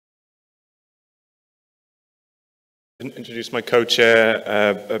Introduce my co-chair,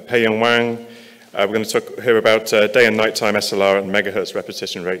 Peiyuan Wang. We're going to talk here about day and nighttime SLR and megahertz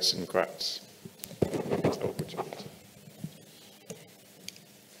repetition rates in Graz.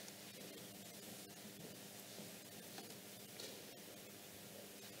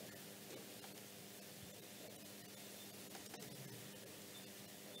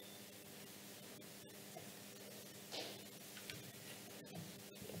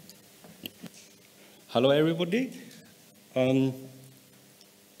 Hello, everybody.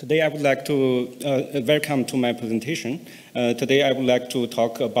 Today I would like to welcome to my presentation. Today I would like to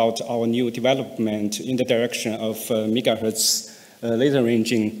talk about our new development in the direction of megahertz laser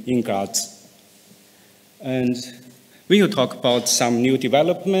ranging in Graz. And we will talk about some new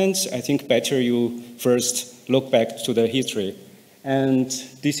developments. I think better you first look back to the history. And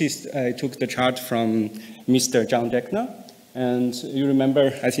this is, I took the chart from Mr. John Deckner. And you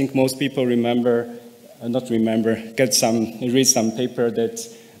remember, I think most people remember, read some paper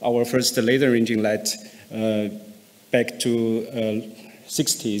that our first laser ranging light back to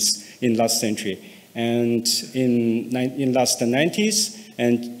 60s in last century. And in last 90s,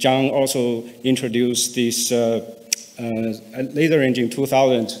 and John also introduced this laser ranging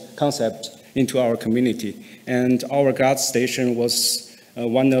 2000 concept into our community. And our Graz station was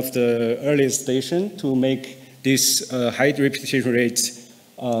one of the earliest stations to make this high repetition rate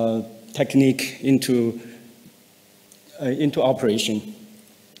technique into operation.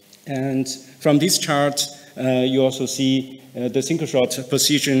 And from this chart, you also see the single shot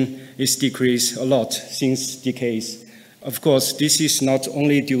precision is decreased a lot since decades. Of course, this is not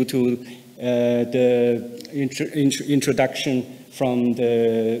only due to the introduction from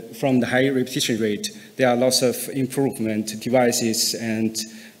the high repetition rate. There are lots of improvement devices and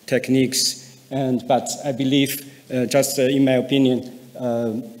techniques, but I believe, just in my opinion,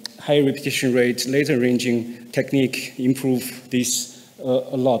 high repetition rate laser ranging technique improve this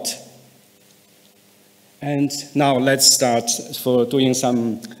a lot. And now let's start for doing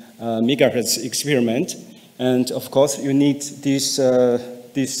some megahertz experiment. And of course, you need these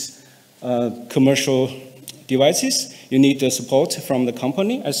commercial devices. You need the support from the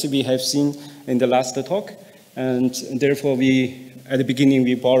company, as we have seen in the last talk. And therefore, at the beginning,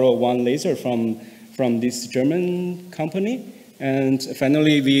 we borrow one laser from this German company. And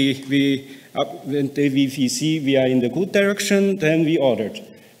finally, when we see we are in the good direction, then we ordered.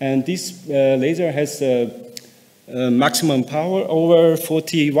 And this laser has a maximum power over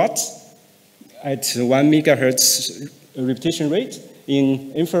 40 watts at 1 megahertz repetition rate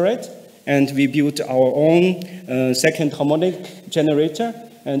in infrared. And we built our own second harmonic generator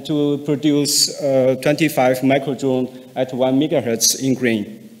and to produce 25 microjoule at 1 megahertz in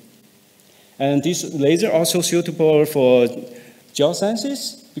green. And this laser also suitable for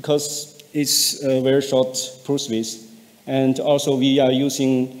geosciences because it's a very short pulse width. And also we are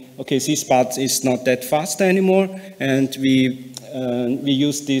using, C-spot is not that fast anymore, and we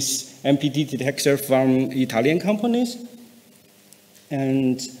use this MPD detector from Italian companies.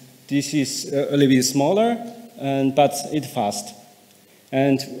 And this is a little bit smaller, but it's fast.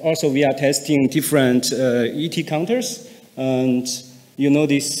 And also we are testing different ET counters, and you know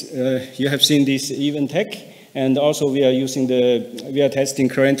this, you have seen this event tech. And also we are testing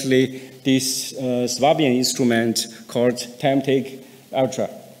currently this Swabian instrument called TimeTake Ultra.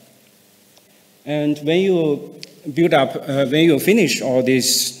 And when you build up, when you finish all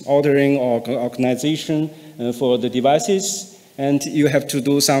this ordering or organization for the devices, and you have to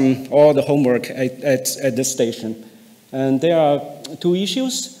do all the homework at the station. And there are two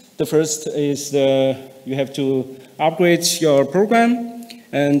issues. The first is you have to upgrade your program.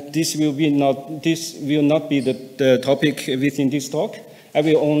 And this will not be the topic within this talk. I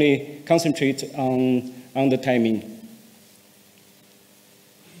will only concentrate on the timing.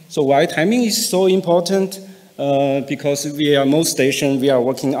 So why timing is so important? Because most stations, we are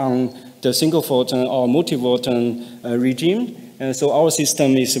working on the single photon or multi-photon regime. And so our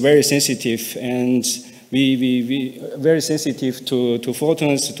system is very sensitive, and we very sensitive to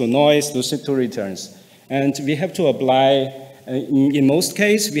photons, to noise, to returns. And we have to apply, in most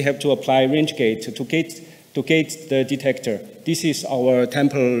cases, we have to apply range gate to gate the detector. This is our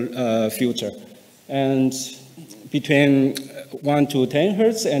temporal filter. And between 1 to 10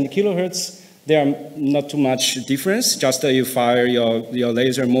 hertz and kilohertz, there are not too much difference, just you fire your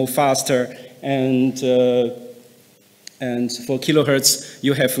laser more faster. And for kilohertz,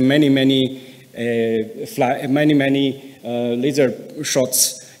 you have many laser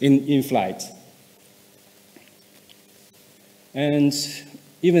shots in flight. And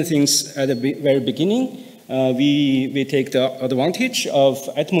even things at the very beginning, we take the advantage of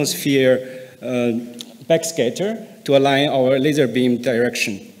atmosphere backscatter to to align our laser beam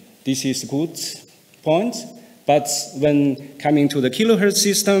direction. This is a good point, but when coming to the kilohertz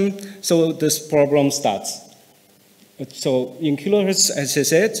system, so this problem starts. So in kilohertz, as I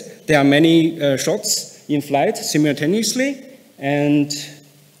said, there are many shots in flight simultaneously, and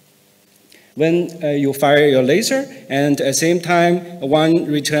when you fire your laser, and at the same time, one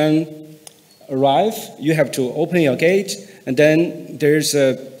return arrive, you have to open your gate, and then there's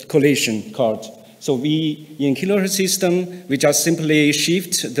a collision card. So we, in kilohertz system, we just simply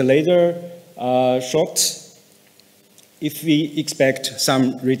shift the laser shot if we expect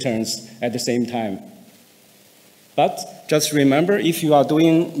some returns at the same time. But just remember, if you are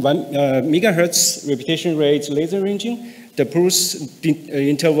doing 1 megahertz repetition rate laser ranging, the pulse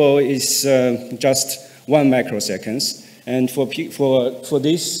interval is just 1 microseconds. And for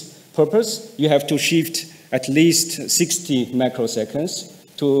this purpose, you have to shift at least 60 microseconds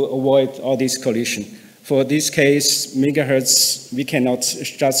to avoid all this collision. For this case, megahertz, we cannot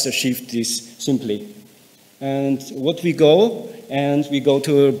just shift this simply. And what we go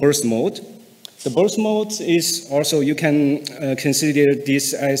to burst mode. The burst mode is also, you can consider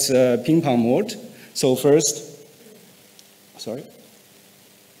this as a ping pong mode. So first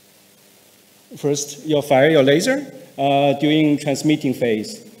you fire your laser during transmitting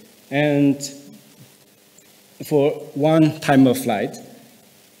phase. And for one time of flight.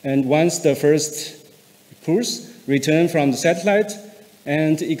 And once the first pulse return from the satellite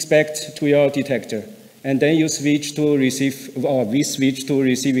and expect to your detector. And then you switch to we switch to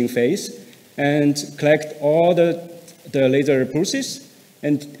receiving phase and collect all the laser pulses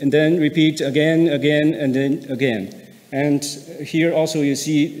and then repeat again, and then again. And here also you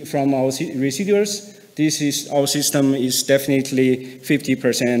see from our residuals, our system is definitely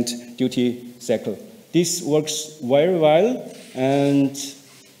 50% duty cycle. This works very well, and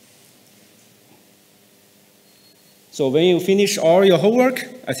so when you finish all your homework,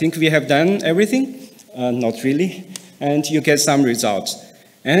 I think we have done everything, not really, and you get some results.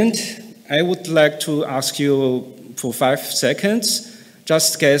 And I would like to ask you for 5 seconds,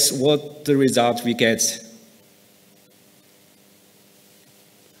 just guess what the result we get.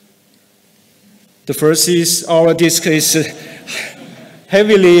 The first is our disk is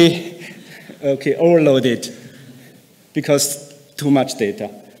heavily overloaded because too much data.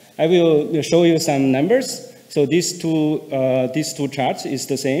 I will show you some numbers. So these two charts is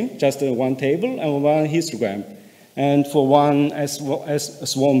the same, just one table and one histogram. And for one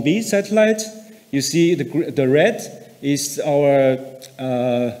S1B satellite, you see the red is our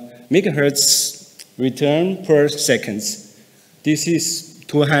megahertz return per seconds. This is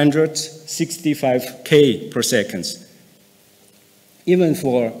 265K per second. Even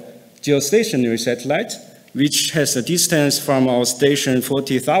for geostationary satellite, which has a distance from our station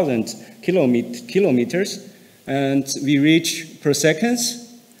 40,000 kilometers, and we reach per second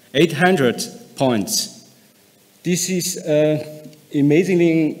 800 points. This is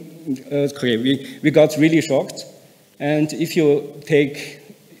amazingly, we got really shocked. And if you take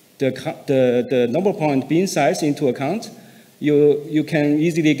the number point beam size into account, you can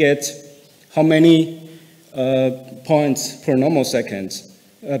easily get how many points per normal second,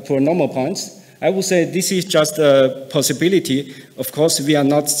 per normal points. I would say this is just a possibility. Of course, we are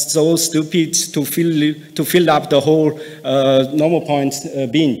not so stupid to fill up the whole normal point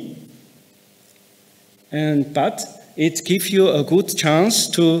beam. But it gives you a good chance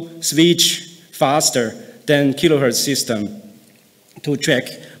to switch faster than kilohertz system, to track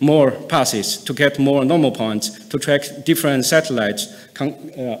more passes, to get more normal points, to track different satellites.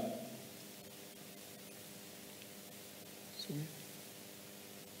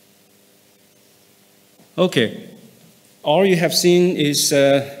 Okay, all you have seen is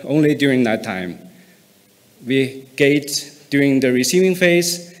only during that time. We gate during the receiving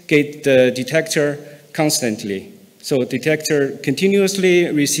phase, gate the detector constantly. So detector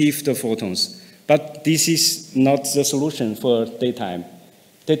continuously receives the photons. But this is not the solution for daytime.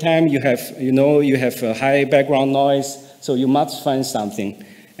 Daytime you have a high background noise, so you must find something.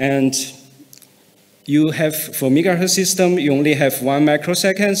 And you have, for megahertz system, you only have 1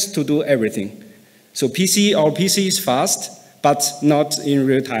 microseconds to do everything. So our PC is fast, but not in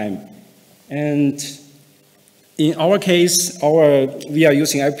real time. And in our case, we are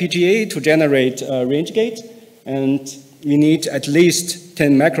using FPGA to generate a range gate, and we need at least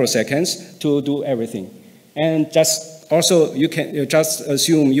 10 microseconds to do everything. And you can just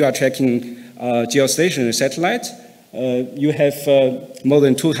assume you are tracking geostationary satellite. You have more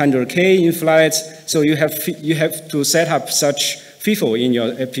than 200K in flights, so you have to set up such FIFO in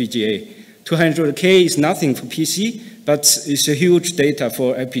your FPGA. 200K is nothing for PC, but it's a huge data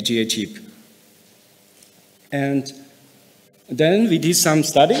for FPGA chip. And then we did some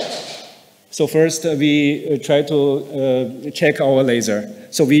study. So first we try to check our laser.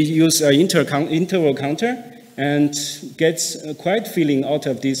 So we use an interval counter and get quite feeling out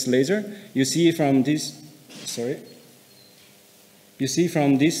of this laser. You see from this, You see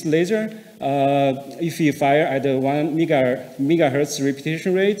from this laser, if we fire at a 1 megahertz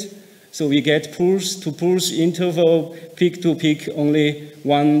repetition rate, so we get pulse-to-pulse interval, peak-to-peak, only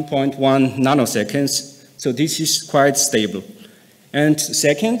 1.1 nanoseconds. So this is quite stable. And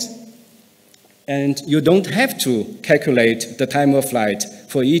second, and you don't have to calculate the time of flight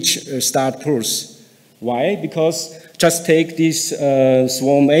for each start pulse. Why? Because just take this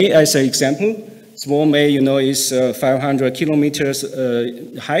swarm A as an example. Swarm A, is 500 kilometers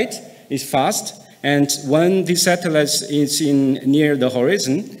height, is fast, and when the satellite is near the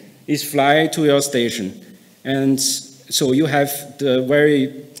horizon, is fly to your station. And so you have the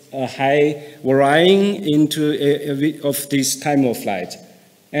very high varying of this time of flight.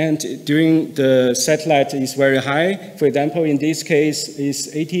 And during the satellite is very high, for example, in this case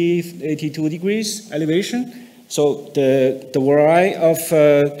is 82 degrees elevation. So the variety of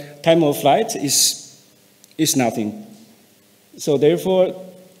time of flight is nothing. So therefore,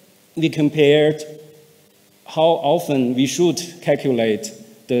 we compared how often we should calculate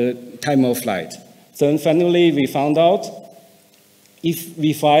the time of flight. So finally, we found out if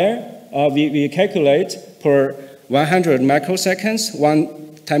we we calculate per 100 microseconds, one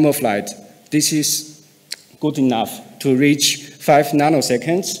time of flight. This is good enough to reach 5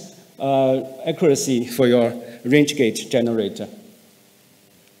 nanoseconds accuracy for your range gate generator.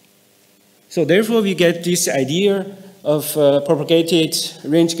 So therefore, we get this idea of propagated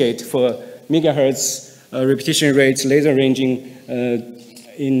range gate for megahertz repetition rates laser ranging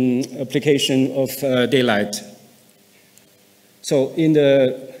in application of daylight. So in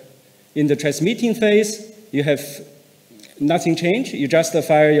the transmitting phase, you have nothing changed. You just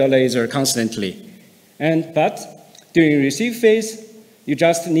fire your laser constantly. But during receive phase, you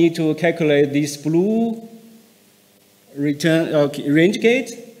just need to calculate this blue return range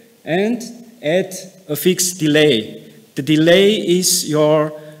gate and add a fixed delay. The delay is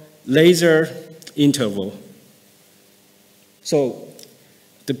your laser interval. So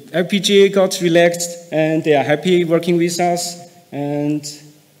the FPGA got relaxed and they are happy working with us, and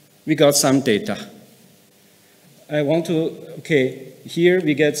we got some data. Here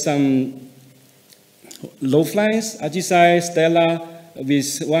we get some low flies, Ajisai, Stella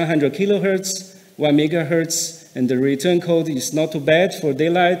with 100 kilohertz, 1 megahertz, and the return code is not too bad for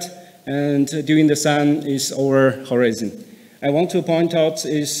daylight, and during the sun is over horizon. I want to point out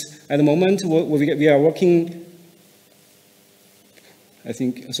is at the moment we are working. I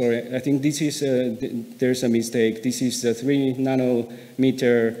think this is, there's a mistake. This is the 3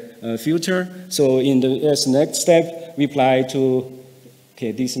 nanometer filter. So as next step, we apply to,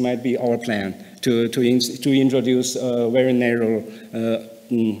 this might be our plan, to introduce a very narrow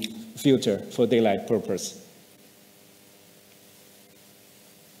filter for daylight purpose.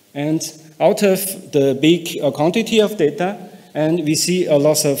 And out of the big quantity of data, and we see a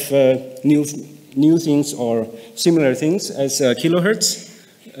lot of new things or similar things as kilohertz.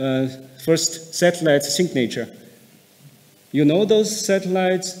 First, satellite signature. You know those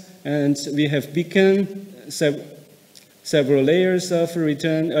satellites, and we have beacon, several layers of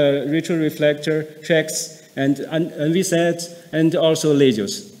retro reflector tracks, and VSAT, and also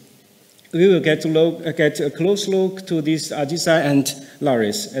lasers. We will get a close look to this Ajisai and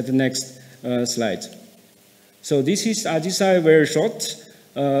Laris at the next slide. So this is Ajisai very short.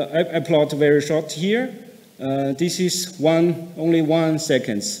 I plot very short here. This is only 1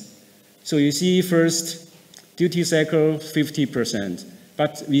 second. So you see first duty cycle 50%,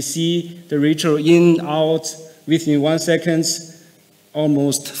 but we see the retro in, out within 1 second,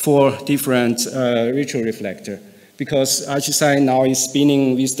 almost 4 different retro reflector, because Ajisai now is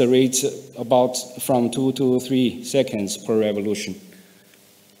spinning with the rate about from 2 to 3 seconds per revolution.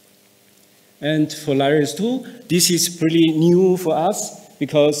 And for Laris 2, this is pretty new for us,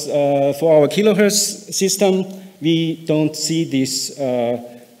 because for our kilohertz system, we don't see this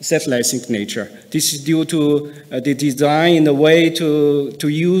satellite signature. This is due to the design in a way to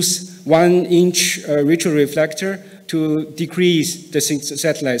use 1-inch retro reflector to decrease the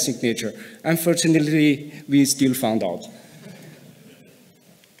satellite signature. Unfortunately, we still found out.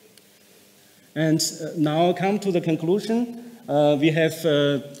 And now come to the conclusion. We have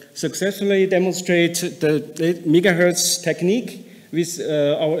successfully demonstrated the megahertz technique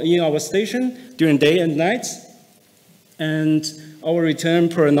in our station during day and night, and our return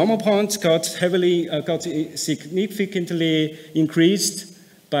per normal point got significantly increased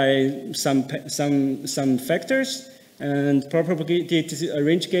by some factors, and propagated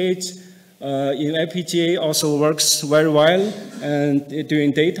range gate in FPGA also works very well and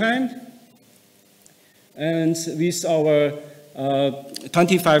during daytime. And with our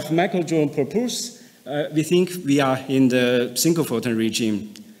 25 microjoule per pulse, we think we are in the single photon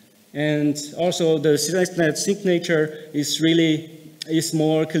regime. And also the net signature is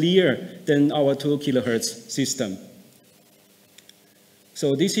more clear than our 2 kilohertz system.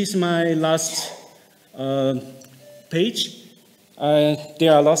 So this is my last page.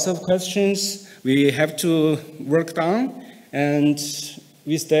 There are lots of questions we have to work on, and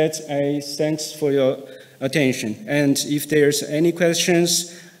with that, I thanks for your attention. And if there's any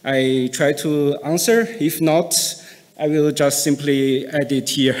questions, I try to answer. If not, I will just simply add it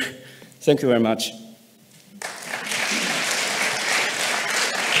here. Thank you very much.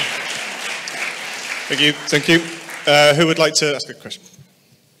 Thank you. Thank you. Who would like to ask a question?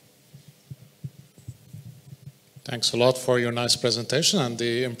 Thanks a lot for your nice presentation and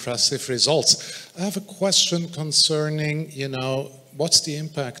the impressive results. I have a question concerning, what's the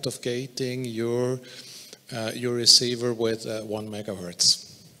impact of gating your receiver with 1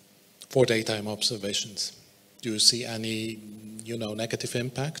 megahertz for daytime observations? Do you see any, negative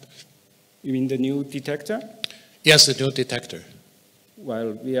impact? You mean the new detector? Yes, the new detector.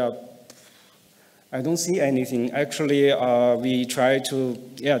 Well, I don't see anything. Actually, we try to,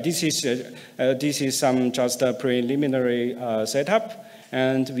 this is some just a preliminary setup,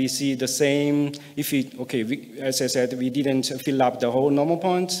 and we see the same, as I said, we didn't fill up the whole normal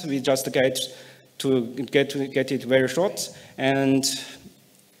point, we just get it very short, and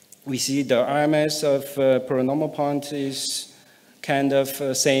we see the RMS of per normal point is kind of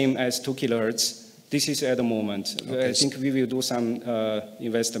same as 2 kilohertz. This is at the moment. Okay. I think we will do some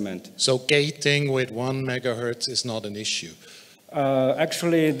investment. So gating with 1 megahertz is not an issue?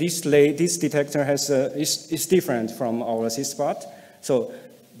 Actually, this detector is different from our C-spot. So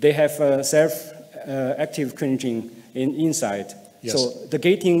they have self-active cringing inside. Yes. So the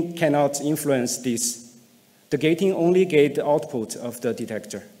gating cannot influence this. The gating only gate the output of the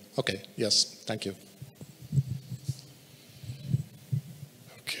detector. Okay, yes, thank you.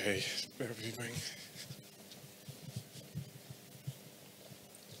 Okay.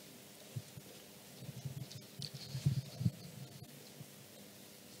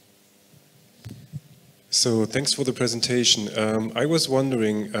 So thanks for the presentation. I was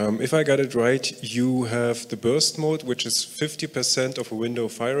wondering, if I got it right, you have the burst mode, which is 50% of a window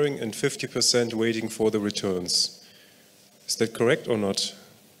firing and 50% waiting for the returns. Is that correct or not?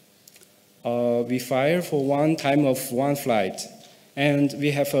 We fire for one time of one flight, and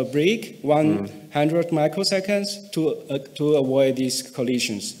we have a break 100 microseconds to avoid these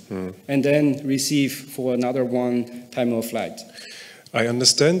collisions, and then receive for another one time of flight. I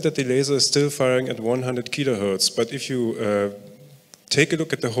understand that the laser is still firing at 100 kilohertz, but if you take a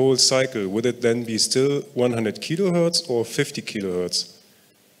look at the whole cycle, would it then be still 100 kilohertz or 50 kilohertz?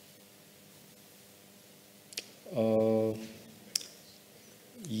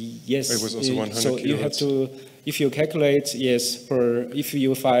 Yes. It was also 100 so kilohertz. You have to, if you calculate, yes, if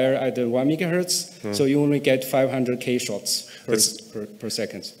you fire at 1 megahertz, so you only get 500K shots per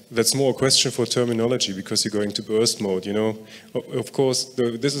second. That's more a question for terminology, because you're going to burst mode, Of course,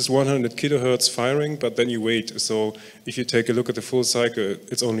 this is 100 kilohertz firing, but then you wait. So if you take a look at the full cycle,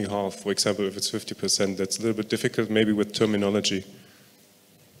 it's only half. For example, if it's 50%, that's a little bit difficult maybe with terminology.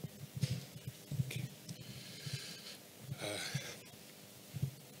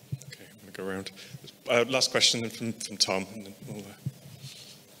 I'm going to go around. Last question from Tom. And then we'll,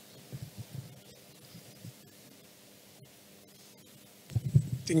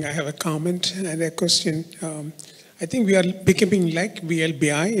 I think I have a comment and a question. I think we are becoming like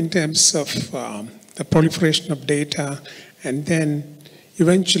VLBI in terms of the proliferation of data, and then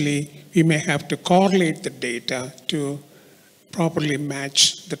eventually we may have to correlate the data to properly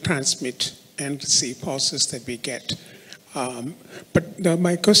match the transmit and receive process that we get. But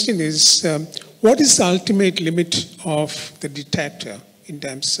my question is, what is the ultimate limit of the detector in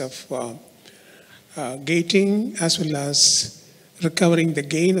terms of gating as well as recovering the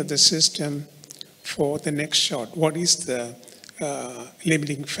gain of the system for the next shot? What is the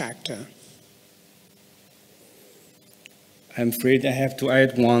limiting factor? I'm afraid I have to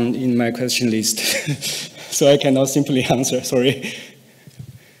add one in my question list, so I cannot simply answer, sorry.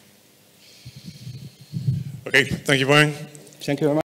 Okay, thank you, Wang. Thank you very much.